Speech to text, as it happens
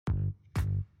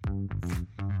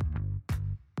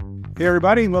Hey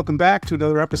everybody, and welcome back to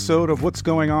another episode of What's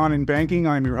Going On in Banking.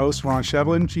 I'm your host, Ron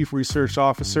Shevlin, Chief Research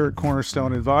Officer at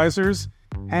Cornerstone Advisors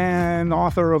and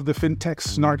author of the FinTech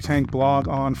Snark Tank blog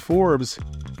on Forbes.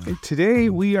 And today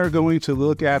we are going to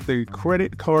look at the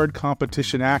Credit Card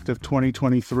Competition Act of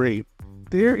 2023.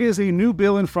 There is a new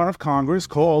bill in front of Congress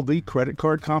called the Credit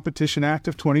Card Competition Act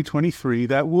of 2023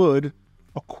 that would,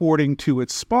 according to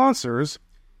its sponsors,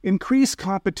 increase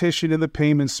competition in the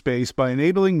payment space by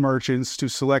enabling merchants to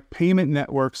select payment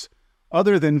networks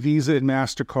other than Visa and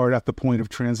MasterCard at the point of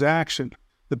transaction.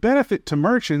 The benefit to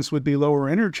merchants would be lower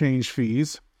interchange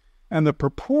fees, and the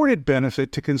purported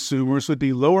benefit to consumers would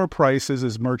be lower prices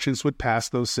as merchants would pass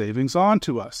those savings on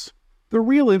to us. The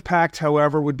real impact,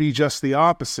 however, would be just the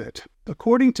opposite.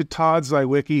 According to Todd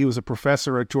Zywicki, who is a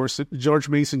professor at George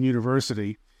Mason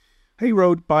University, he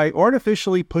wrote, by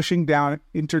artificially pushing down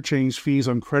interchange fees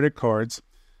on credit cards,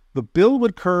 the bill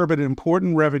would curb an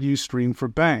important revenue stream for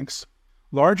banks.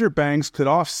 Larger banks could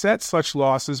offset such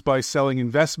losses by selling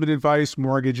investment advice,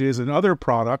 mortgages, and other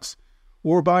products,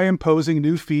 or by imposing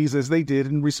new fees as they did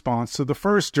in response to the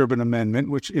first Durbin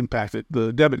Amendment, which impacted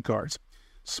the debit cards.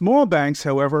 Small banks,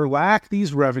 however, lack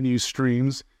these revenue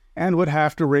streams and would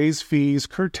have to raise fees,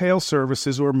 curtail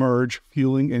services, or merge,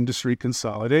 fueling industry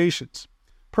consolidations.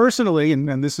 Personally,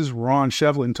 and this is Ron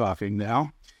Shevlin talking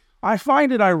now, I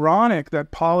find it ironic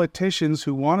that politicians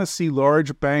who want to see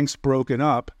large banks broken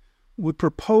up would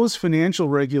propose financial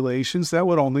regulations that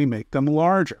would only make them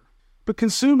larger. But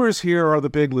consumers here are the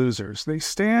big losers. They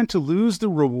stand to lose the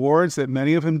rewards that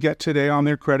many of them get today on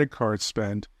their credit card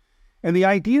spend. And the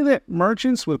idea that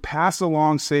merchants would pass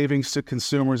along savings to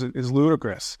consumers is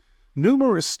ludicrous.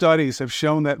 Numerous studies have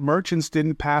shown that merchants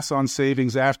didn't pass on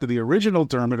savings after the original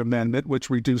Durbin Amendment, which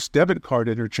reduced debit card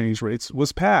interchange rates,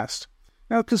 was passed.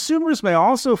 Now, consumers may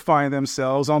also find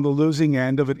themselves on the losing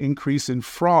end of an increase in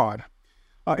fraud.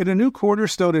 In a new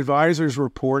Cornerstone Advisors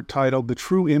report titled The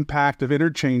True Impact of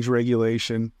Interchange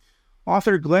Regulation,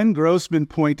 author Glenn Grossman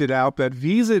pointed out that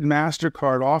Visa and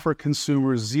MasterCard offer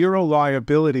consumers zero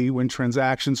liability when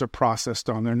transactions are processed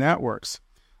on their networks.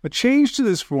 A change to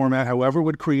this format, however,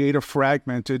 would create a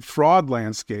fragmented fraud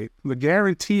landscape. The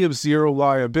guarantee of zero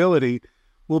liability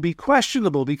will be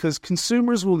questionable because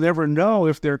consumers will never know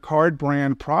if their card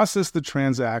brand processed the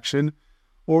transaction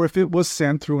or if it was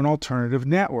sent through an alternative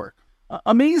network.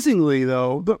 Amazingly,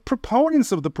 though, the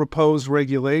proponents of the proposed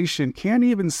regulation can't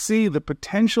even see the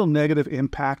potential negative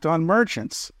impact on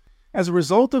merchants. As a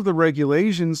result of the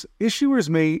regulations, issuers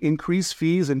may increase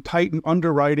fees and tighten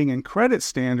underwriting and credit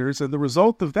standards, and the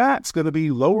result of that's going to be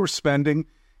lower spending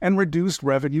and reduced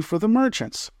revenue for the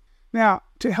merchants. Now,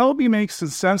 to help me make some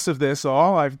sense of this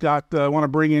all, I want to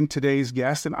bring in today's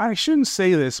guest, and I shouldn't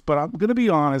say this, but I'm going to be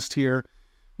honest here.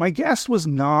 My guest was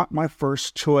not my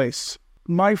first choice.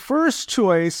 My first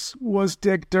choice was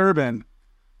Dick Durbin,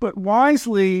 but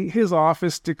wisely, his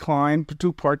office declined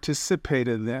to participate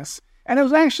in this. And it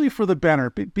was actually for the better,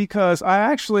 because I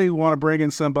actually want to bring in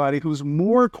somebody who's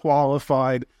more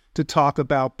qualified to talk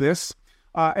about this.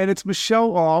 And it's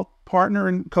Michelle Alt, partner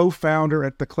and co-founder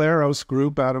at the Claros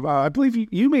Group out of, I believe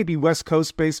you may be West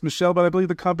Coast-based, Michelle, but I believe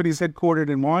the company is headquartered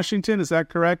in Washington. Is that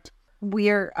correct?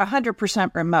 We're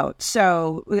 100% remote.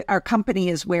 So our company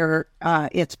is where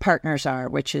its partners are,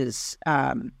 which is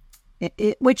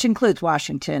which includes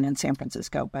Washington and San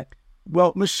Francisco, but...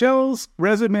 Well, Michelle's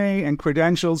resume and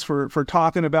credentials for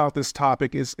talking about this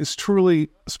topic is truly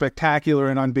spectacular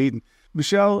and unbeaten.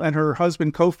 Michelle and her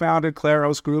husband co-founded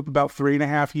Claros Group about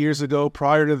 3.5 years ago.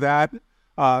 Prior to that,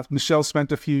 Michelle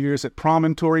spent a few years at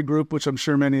Promontory Group, which I'm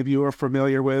sure many of you are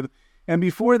familiar with. And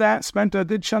before that, spent a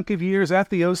good chunk of years at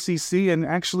the OCC. And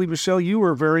actually, Michelle, you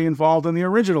were very involved in the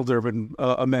original Durbin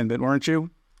Amendment, weren't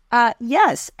you?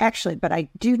 Yes, actually, but I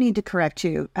do need to correct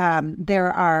you. I'm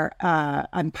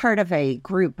part of a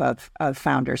group of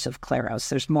founders of Claros.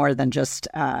 There's more than just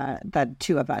the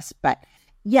two of us. But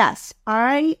yes,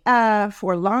 I,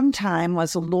 for a long time,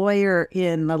 was a lawyer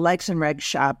in the Legs and Regs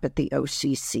shop at the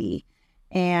OCC.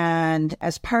 And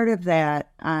as part of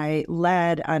that, I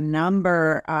led a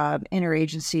number of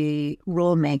interagency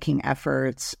rulemaking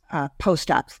efforts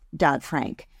post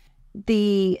Dodd-Frank.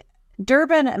 The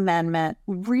Durbin Amendment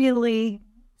really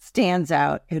stands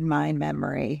out in my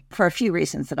memory for a few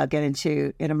reasons that I'll get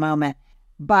into in a moment.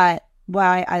 But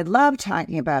why I love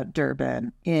talking about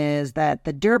Durbin is that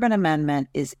the Durbin Amendment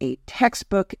is a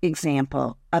textbook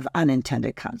example of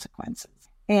unintended consequences.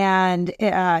 And,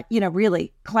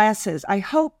 really classes, I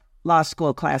hope law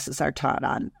school classes are taught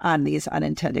on these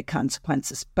unintended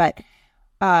consequences. But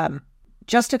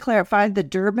just to clarify, the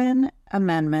Durbin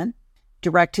Amendment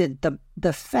directed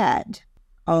the Fed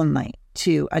only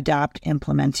to adopt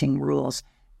implementing rules.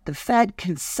 The Fed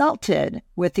consulted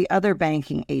with the other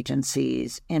banking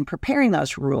agencies in preparing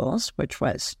those rules, which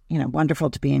was, wonderful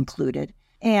to be included.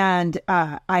 And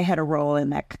I had a role in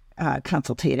that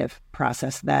consultative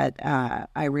process that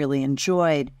I really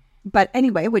enjoyed. But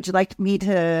anyway, would you like me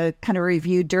to kind of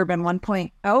review Durbin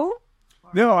 1.0?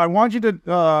 No, I want you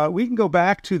to, we can go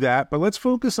back to that, but let's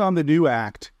focus on the new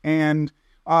act. And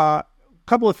a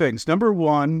couple of things. Number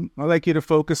one, I'd like you to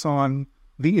focus on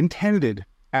the intended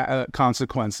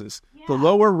consequences, the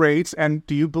lower rates. And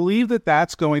do you believe that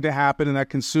that's going to happen and that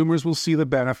consumers will see the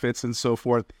benefits and so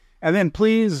forth? And then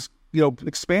please,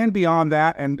 expand beyond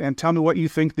that and tell me what you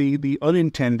think the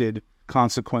unintended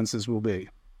consequences will be.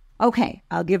 Okay,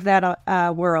 I'll give that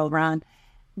a whirl, Ron.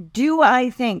 Do I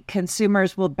think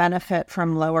consumers will benefit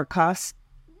from lower costs?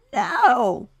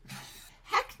 No.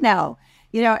 Heck no.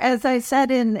 As I said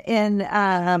in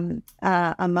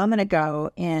a moment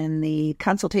ago in the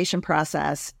consultation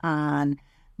process on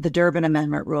the Durbin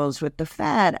Amendment rules with the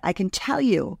Fed, I can tell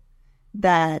you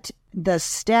that the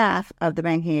staff of the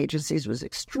banking agencies was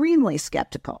extremely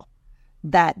skeptical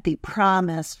that the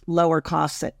promised lower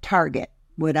costs at Target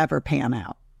would ever pan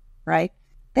out, right?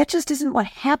 That just isn't what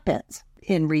happens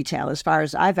in retail as far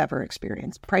as I've ever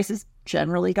experienced. Prices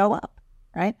generally go up,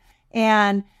 right?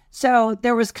 And so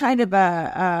there was kind of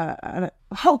a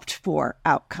hoped for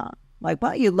outcome. Like,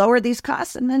 well, you lower these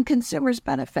costs and then consumers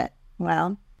benefit.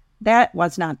 Well, that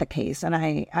was not the case.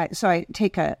 And so I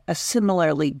take a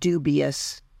similarly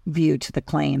dubious view to the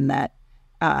claim that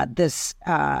this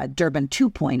Durbin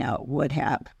 2.0 would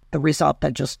have the result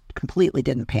that just completely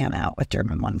didn't pan out with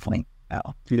Durbin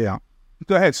 1.0. Yeah.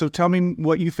 Go ahead. So tell me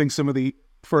what you think some of the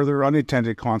further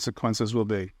unintended consequences will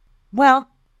be. Well,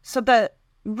 so the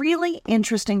really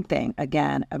interesting thing,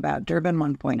 again, about Durbin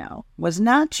 1.0 was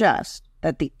not just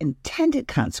that the intended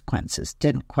consequences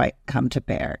didn't quite come to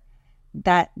bear,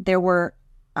 that there were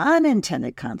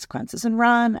unintended consequences. And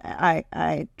Ron,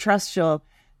 I trust you'll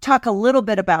talk a little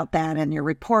bit about that, and your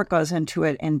report goes into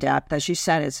it in depth. As you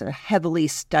said, it's a heavily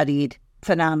studied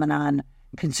phenomenon.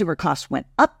 Consumer costs went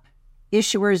up.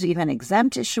 Issuers, even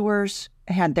exempt issuers,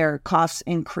 had their costs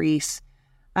increase.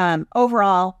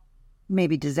 Overall,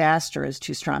 maybe disaster is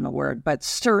too strong a word, but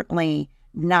certainly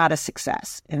not a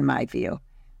success in my view.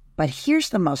 But here's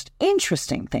the most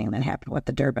interesting thing that happened with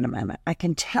the Durbin Amendment. I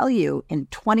can tell you in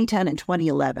 2010 and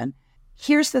 2011,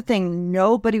 here's the thing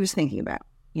nobody was thinking about.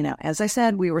 As I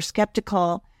said, we were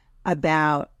skeptical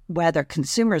about whether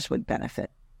consumers would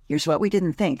benefit. Here's what we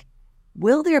didn't think.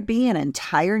 Will there be an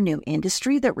entire new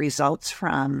industry that results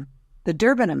from the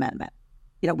Durbin Amendment?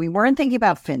 We weren't thinking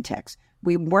about fintechs.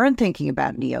 We weren't thinking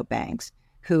about neobanks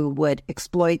who would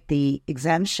exploit the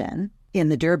exemption in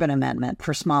the Durbin Amendment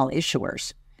for small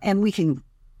issuers. And we can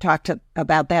talk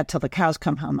about that till the cows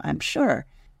come home, I'm sure.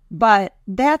 But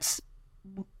that's,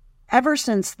 ever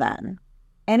since then,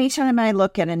 anytime I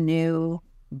look at a new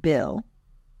bill,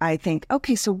 I think,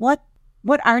 okay, so what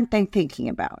aren't they thinking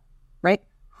about, right?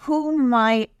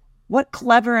 What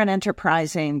clever and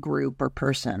enterprising group or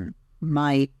person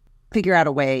might figure out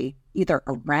a way either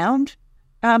around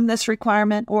this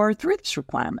requirement or through this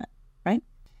requirement, right?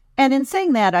 And in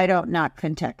saying that, I don't knock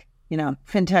fintech.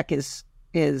 Fintech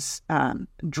is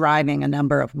driving a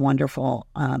number of wonderful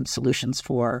solutions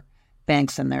for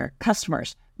banks and their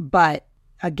customers. But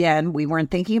again, we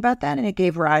weren't thinking about that, and it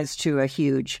gave rise to a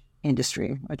huge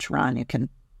industry, which, Ron, you can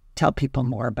tell people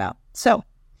more about. So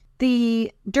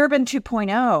the Durbin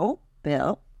 2.0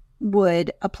 bill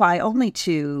would apply only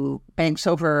to banks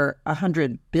over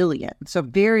 100 billion, so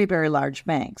very, very large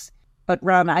banks. But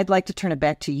Ron, I'd like to turn it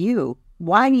back to you.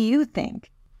 Why do you think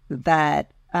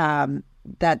that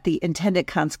that the intended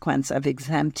consequence of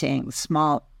exempting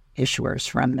small issuers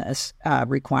from this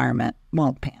requirement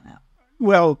won't pan out?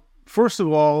 Well, first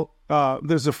of all,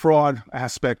 there's a fraud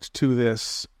aspect to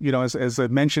this. As I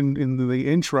mentioned in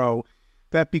the intro,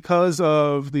 that because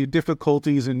of the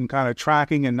difficulties in kind of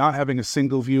tracking and not having a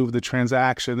single view of the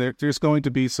transaction, there's going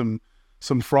to be some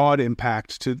fraud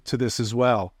impact to this as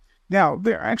well. Now,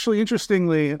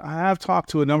 interestingly, I have talked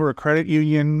to a number of credit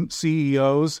union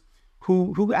CEOs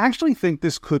who actually think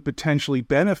this could potentially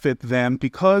benefit them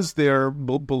because they're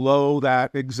below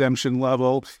that exemption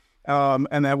level,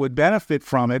 and that would benefit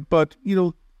from it. But,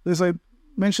 as I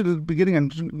mentioned at the beginning,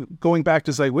 and going back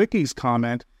to Zywicki's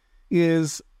comment,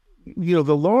 is the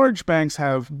large banks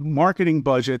have marketing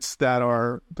budgets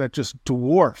that just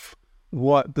dwarf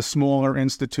what the smaller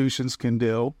institutions can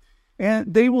do,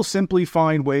 and they will simply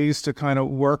find ways to kind of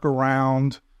work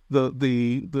around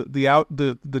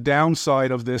the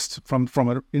downside of this from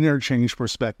an interchange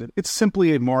perspective. It's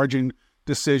simply a margin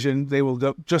decision, they will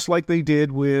go, just like they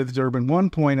did with Durbin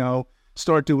 1.0,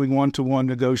 start doing one-to-one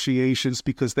negotiations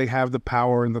because they have the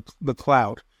power and the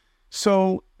clout.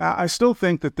 So I still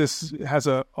think that this has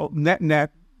a net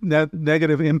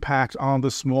negative impact on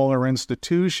the smaller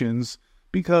institutions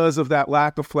because of that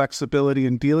lack of flexibility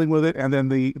in dealing with it, and then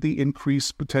the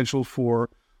increased potential for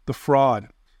the fraud.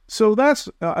 So that's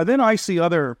then I see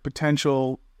other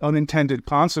potential unintended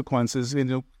consequences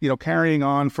in carrying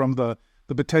on from the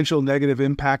potential negative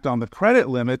impact on the credit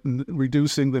limit and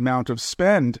reducing the amount of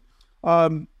spend.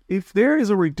 If there is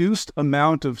a reduced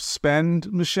amount of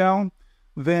spend, Michelle,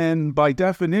 then by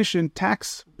definition,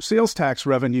 sales tax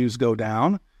revenues go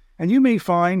down. And you may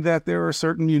find that there are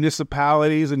certain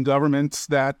municipalities and governments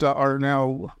that are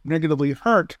now negatively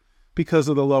hurt because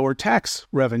of the lower tax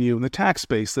revenue and the tax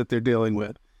base that they're dealing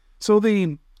with. So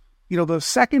the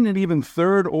second and even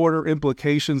third order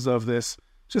implications of this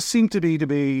just seem to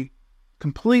be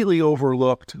completely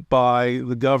overlooked by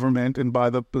the government and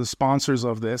by the sponsors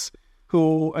of this,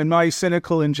 who, in my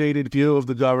cynical and jaded view of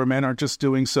the government, are just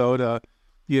doing so to,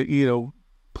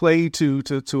 play to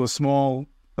a small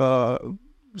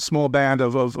band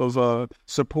of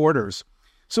supporters.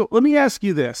 So let me ask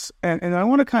you this, and I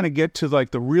want to kind of get to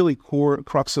like the really core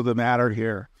crux of the matter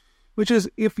here, which is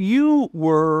if you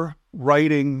were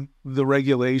writing the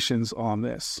regulations on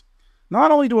this,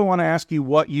 not only do I want to ask you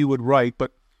what you would write,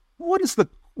 but what's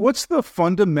the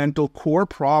fundamental core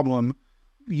problem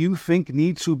you think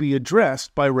needs to be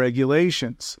addressed by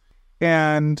regulations?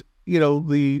 And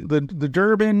the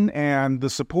Durbin and the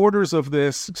supporters of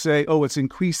this say, oh, it's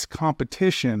increased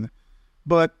competition.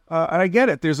 But I get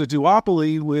it. There's a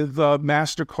duopoly with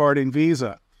MasterCard and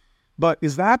Visa. But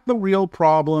is that the real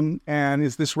problem? And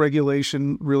is this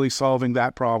regulation really solving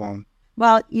that problem?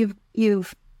 Well,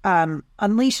 you've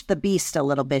unleashed the beast a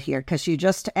little bit here, because you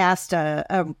just asked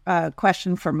a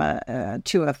question from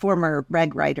to a former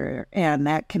reg writer, and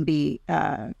that can be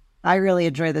I really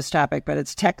enjoy this topic, but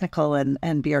it's technical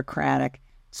and bureaucratic.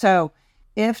 So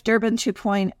if Durbin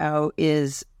 2.0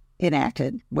 is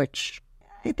enacted, which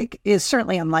I think is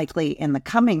certainly unlikely in the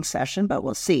coming session, but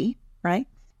we'll see, right?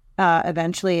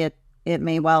 Eventually it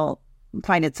may well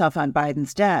find itself on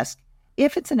Biden's desk.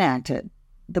 If it's enacted,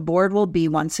 the board will be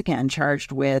once again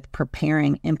charged with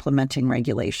preparing implementing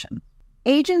regulation.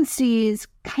 Agencies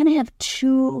kind of have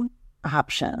two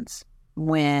options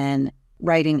when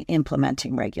writing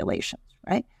implementing regulations,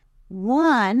 right?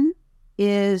 One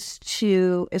is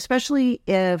to, especially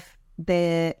if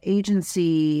the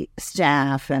agency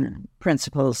staff and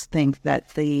principals think that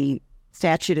the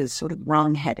statute is sort of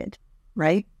wrong-headed,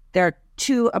 right? There are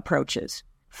two approaches.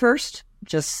 First,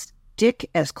 just stick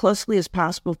as closely as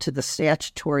possible to the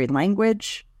statutory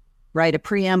language, write a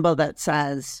preamble that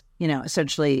says,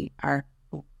 essentially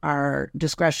our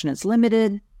discretion is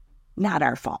limited, not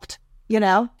our fault,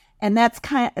 and that's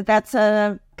kind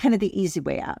of the easy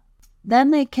way out.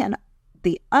 Then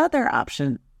the other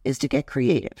option is to get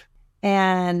creative.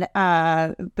 And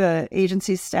the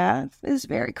agency staff is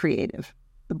very creative.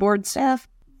 The board staff,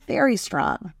 very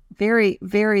strong, very,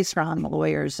 very strong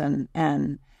lawyers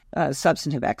and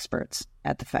substantive experts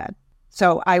at the Fed.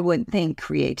 So I would think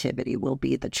creativity will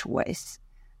be the choice.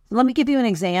 Let me give you an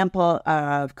example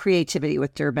of creativity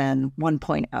with Durbin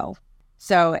 1.0.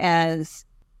 So as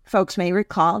folks may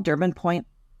recall, Durbin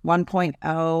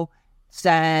 1.0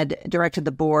 directed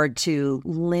the board to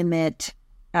limit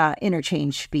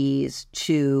interchange fees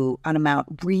to an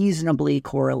amount reasonably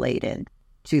correlated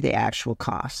to the actual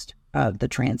cost of the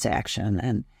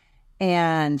transaction,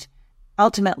 and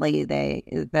ultimately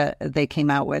they came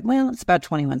out with, well, it's about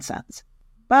 21 cents.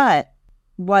 But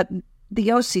what the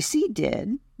OCC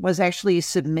did was actually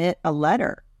submit a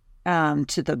letter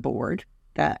to the board.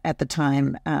 At the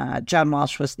time, John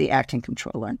Walsh was the acting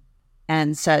controller,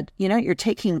 and said, you're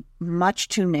taking much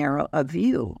too narrow a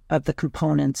view of the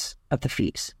components of the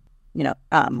fees.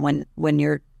 When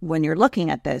you're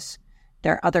looking at this,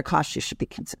 there are other costs you should be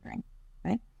considering,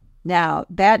 right? Now,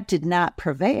 that did not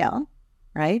prevail,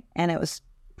 right? And it was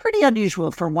pretty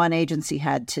unusual for one agency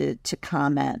head to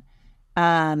comment.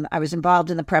 I was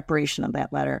involved in the preparation of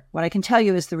that letter. What I can tell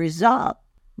you is the result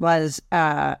was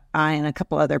I and a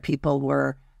couple other people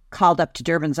were called up to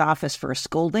Durbin's office for a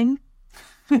scolding.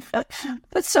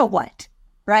 But so what,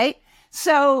 right?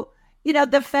 So,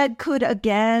 the Fed could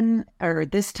again, or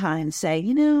this time, say,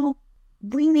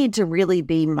 we need to really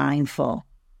be mindful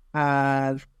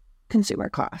of consumer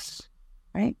costs,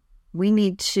 right? We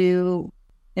need to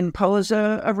impose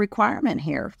a requirement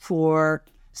here for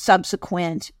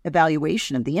subsequent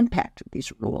evaluation of the impact of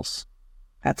these rules.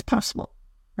 That's possible,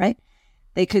 right?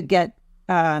 They could get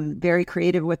very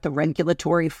creative with the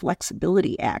Regulatory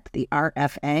Flexibility Act, the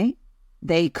RFA.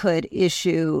 They could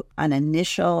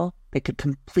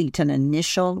complete an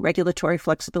initial Regulatory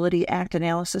Flexibility Act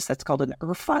analysis. That's called an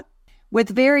IRFA, with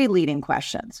very leading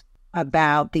questions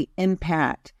about the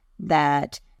impact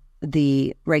that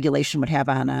the regulation would have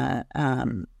on a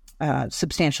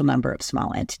substantial number of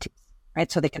small entities,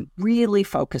 right? So they can really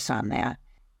focus on that.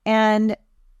 And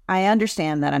I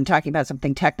understand that I'm talking about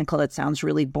something technical that sounds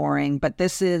really boring, but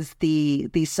this is the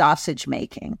sausage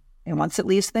making. And once it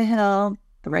leaves the hill,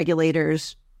 the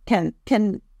regulators can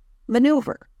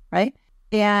maneuver, right?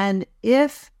 And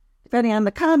if, depending on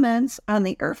the comments on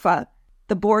the IRFA,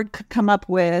 the board could come up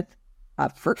with a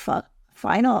FRFA,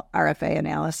 final RFA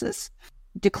analysis,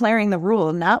 declaring the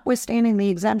rule, notwithstanding the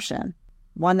exemption,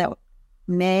 one that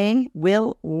may,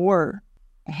 will, or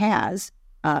has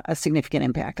a significant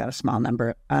impact on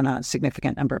a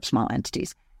significant number of small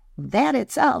entities. That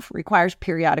itself requires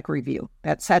periodic review.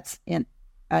 That sets in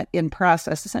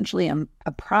process, essentially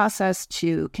a process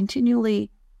to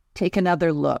continually take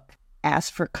another look,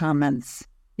 ask for comments,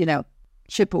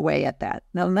 chip away at that.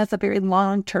 Now, that's a very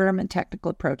long-term and technical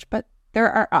approach, but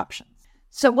there are options.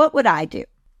 So what would I do?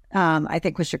 I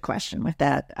think was your question with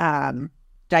that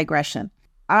digression.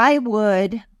 I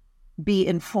would be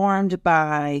informed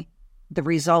by the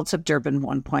results of Durbin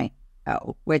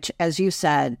 1.0, which, as you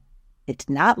said, it did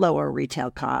not lower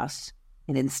retail costs.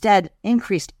 It instead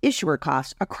increased issuer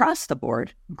costs across the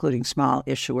board, including small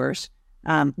issuers.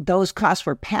 Those costs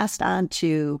were passed on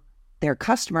to their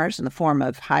customers in the form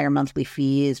of higher monthly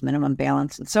fees, minimum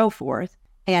balance, and so forth.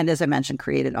 And as I mentioned,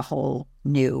 created a whole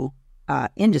new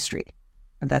industry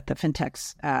that the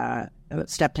fintechs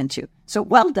stepped into. So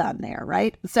well done there,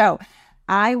 right? So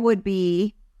I would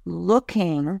be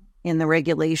looking in the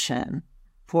regulation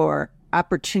for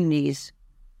opportunities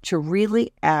to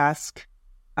really ask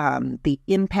the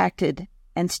impacted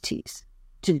entities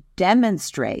to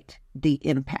demonstrate the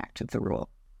impact of the rule.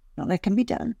 Now, that can be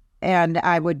done. And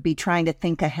I would be trying to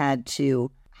think ahead to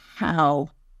how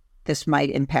this might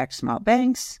impact small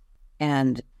banks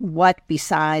and what,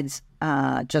 besides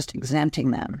just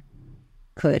exempting them,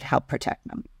 could help protect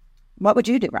them. What would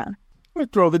you do, Ron?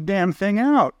 I'd throw the damn thing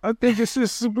out. I think this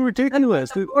is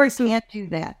ridiculous. The board can't do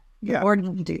that. Yeah. The board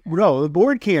won't do that. No, the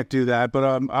board can't do that. But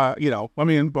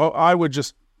I would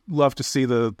just love to see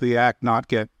the act not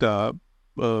get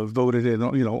voted in,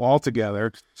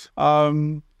 altogether.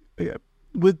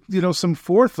 With some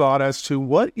forethought as to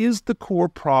what is the core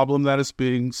problem that is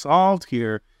being solved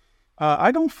here.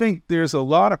 I don't think there's a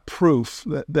lot of proof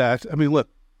that look,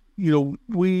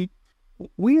 we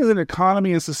as an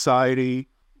economy and society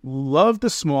love the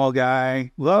small guy,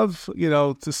 love,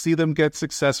 to see them get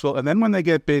successful. And then when they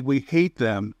get big, we hate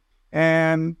them.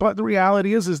 But the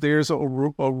reality is there's a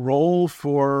role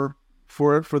for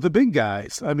the big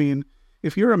guys. I mean,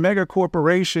 if you're a mega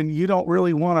corporation, you don't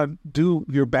really want to do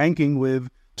your banking with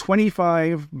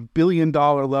 $25 billion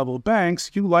level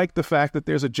banks. You like the fact that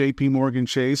there's a JP Morgan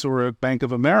Chase or a Bank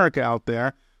of America out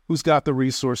there who's got the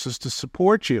resources to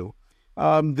support you.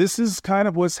 This is kind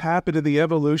of what's happened in the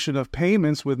evolution of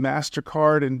payments with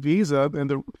MasterCard and Visa.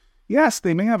 And yes,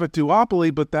 they may have a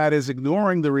duopoly, but that is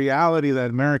ignoring the reality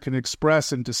that American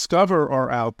Express and Discover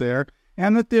are out there,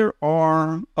 and that there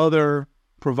are other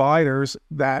providers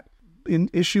that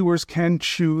issuers can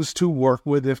choose to work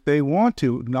with if they want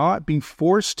to, not be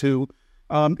forced to.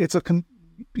 We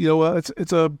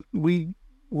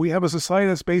have a society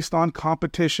that's based on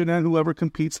competition, and whoever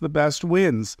competes the best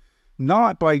wins,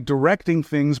 not by directing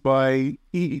things by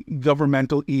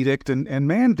governmental edict and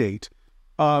mandate,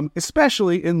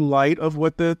 especially in light of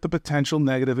what the potential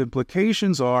negative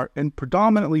implications are, and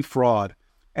predominantly fraud.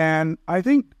 And I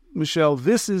think, Michelle,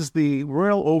 this is the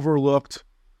real overlooked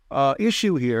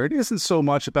issue here. It isn't so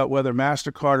much about whether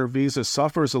MasterCard or Visa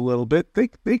suffers a little bit.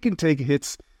 They can take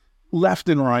hits left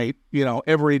and right,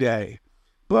 every day.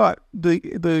 But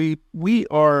we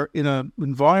are in an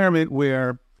environment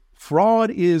where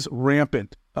fraud is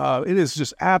rampant. It is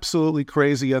just absolutely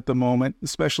crazy at the moment,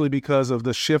 especially because of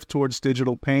the shift towards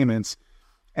digital payments.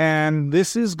 And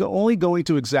this is only going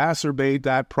to exacerbate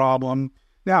that problem.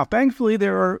 Now, thankfully,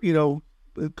 there are,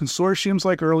 consortiums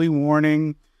like Early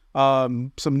Warning,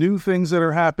 some new things that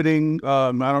are happening.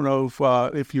 I don't know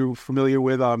if you're familiar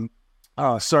with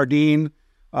Sardine.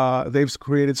 They've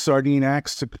created Sardine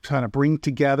X to kind of bring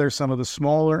together some of the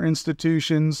smaller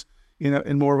institutions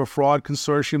in more of a fraud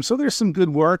consortium. So there's some good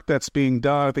work that's being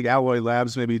done. I think Alloy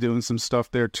Labs may be doing some stuff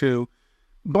there too.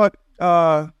 But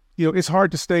it's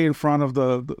hard to stay in front of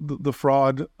the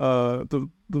fraud, the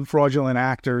fraudulent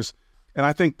actors. And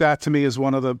I think that, to me, is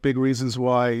one of the big reasons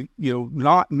why,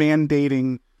 not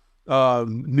mandating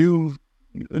new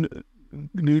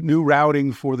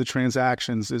routing for the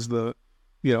transactions is the,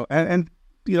 and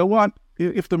you know what?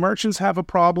 If the merchants have a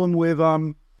problem with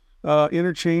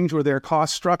interchange or their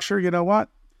cost structure, you know what?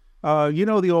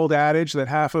 The old adage that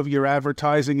half of your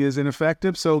advertising is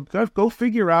ineffective. So go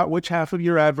figure out which half of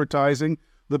your advertising,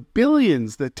 the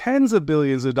billions, the tens of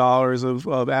billions of dollars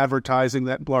of advertising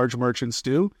that large merchants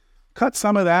do, cut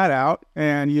some of that out,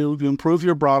 and you improve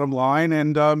your bottom line,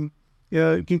 and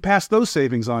you can pass those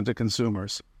savings on to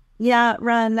consumers. Yeah,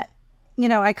 Ron,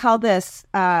 I call this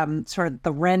sort of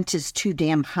the rent is too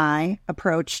damn high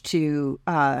approach to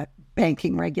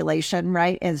banking regulation,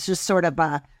 right? It's just sort of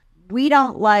we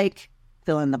don't like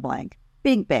fill in the blank,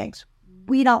 big banks.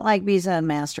 We don't like Visa and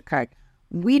MasterCard.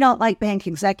 We don't like bank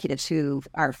executives who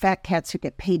are fat cats who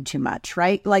get paid too much,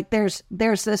 right? Like there's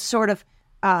this sort of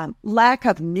lack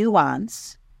of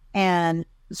nuance and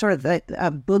sort of a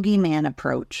boogeyman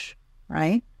approach,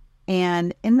 right?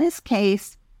 And in this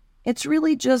case, it's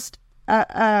really just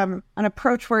an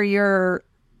approach where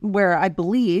I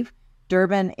believe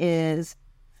Durbin is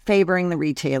favoring the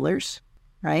retailers,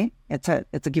 right? It's a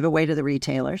giveaway to the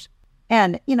retailers.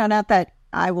 And, not that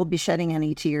I will be shedding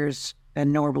any tears,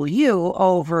 and nor will you,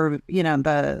 over,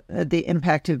 the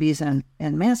impact of Visa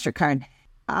and MasterCard.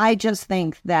 I just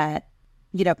think that,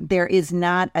 there is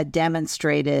not a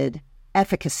demonstrated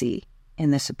efficacy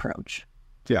in this approach.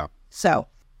 Yeah. So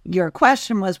your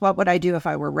question was, what would I do if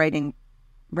I were writing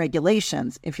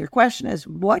regulations? If your question is,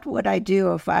 what would I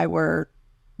do if I were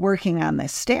working on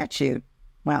this statute?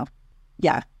 Well,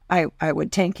 yeah, I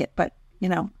would tank it, but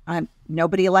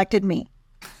nobody elected me.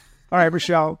 All right,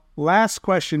 Michelle, last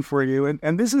question for you.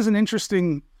 And this is an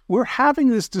interesting, we're having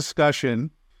this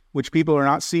discussion, which people are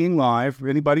not seeing live.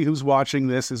 Anybody who's watching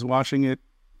this is watching it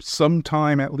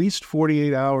sometime at least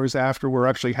 48 hours after we're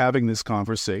actually having this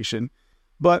conversation.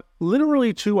 But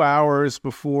literally 2 hours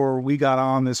before we got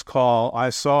on this call,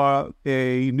 I saw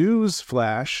a news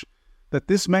flash that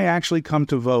this may actually come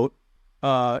to vote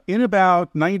in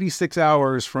about 96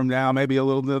 hours from now, maybe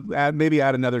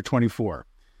add another 24.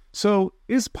 So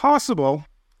it's possible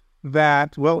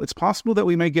that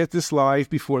we may get this live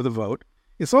before the vote.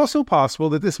 It's also possible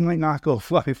that this might not go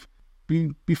live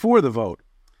before the vote.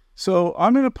 So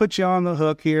I'm going to put you on the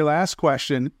hook here. Last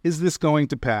question. Is this going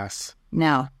to pass?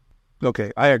 No.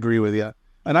 Okay, I agree with you.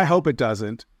 And I hope it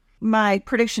doesn't. My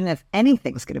prediction, if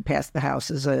anything's going to pass the House,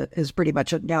 is pretty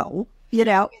much a no.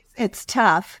 It's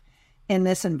tough in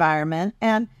this environment.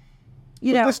 And,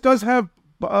 this does have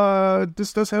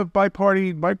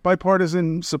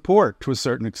bipartisan support to a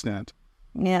certain extent.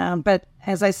 Yeah, but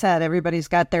as I said, everybody's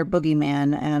got their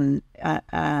boogeyman, and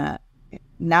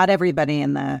not everybody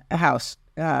in the House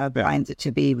finds it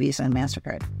to be Visa and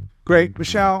MasterCard. Great.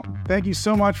 Michelle, thank you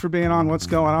so much for being on What's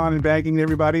Going On in Banking. To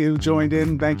everybody who joined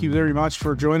in, thank you very much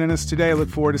for joining us today. I look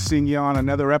forward to seeing you on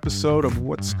another episode of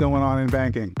What's Going On in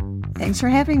Banking. Thanks for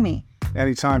having me.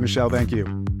 Anytime, Michelle. Thank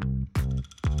you.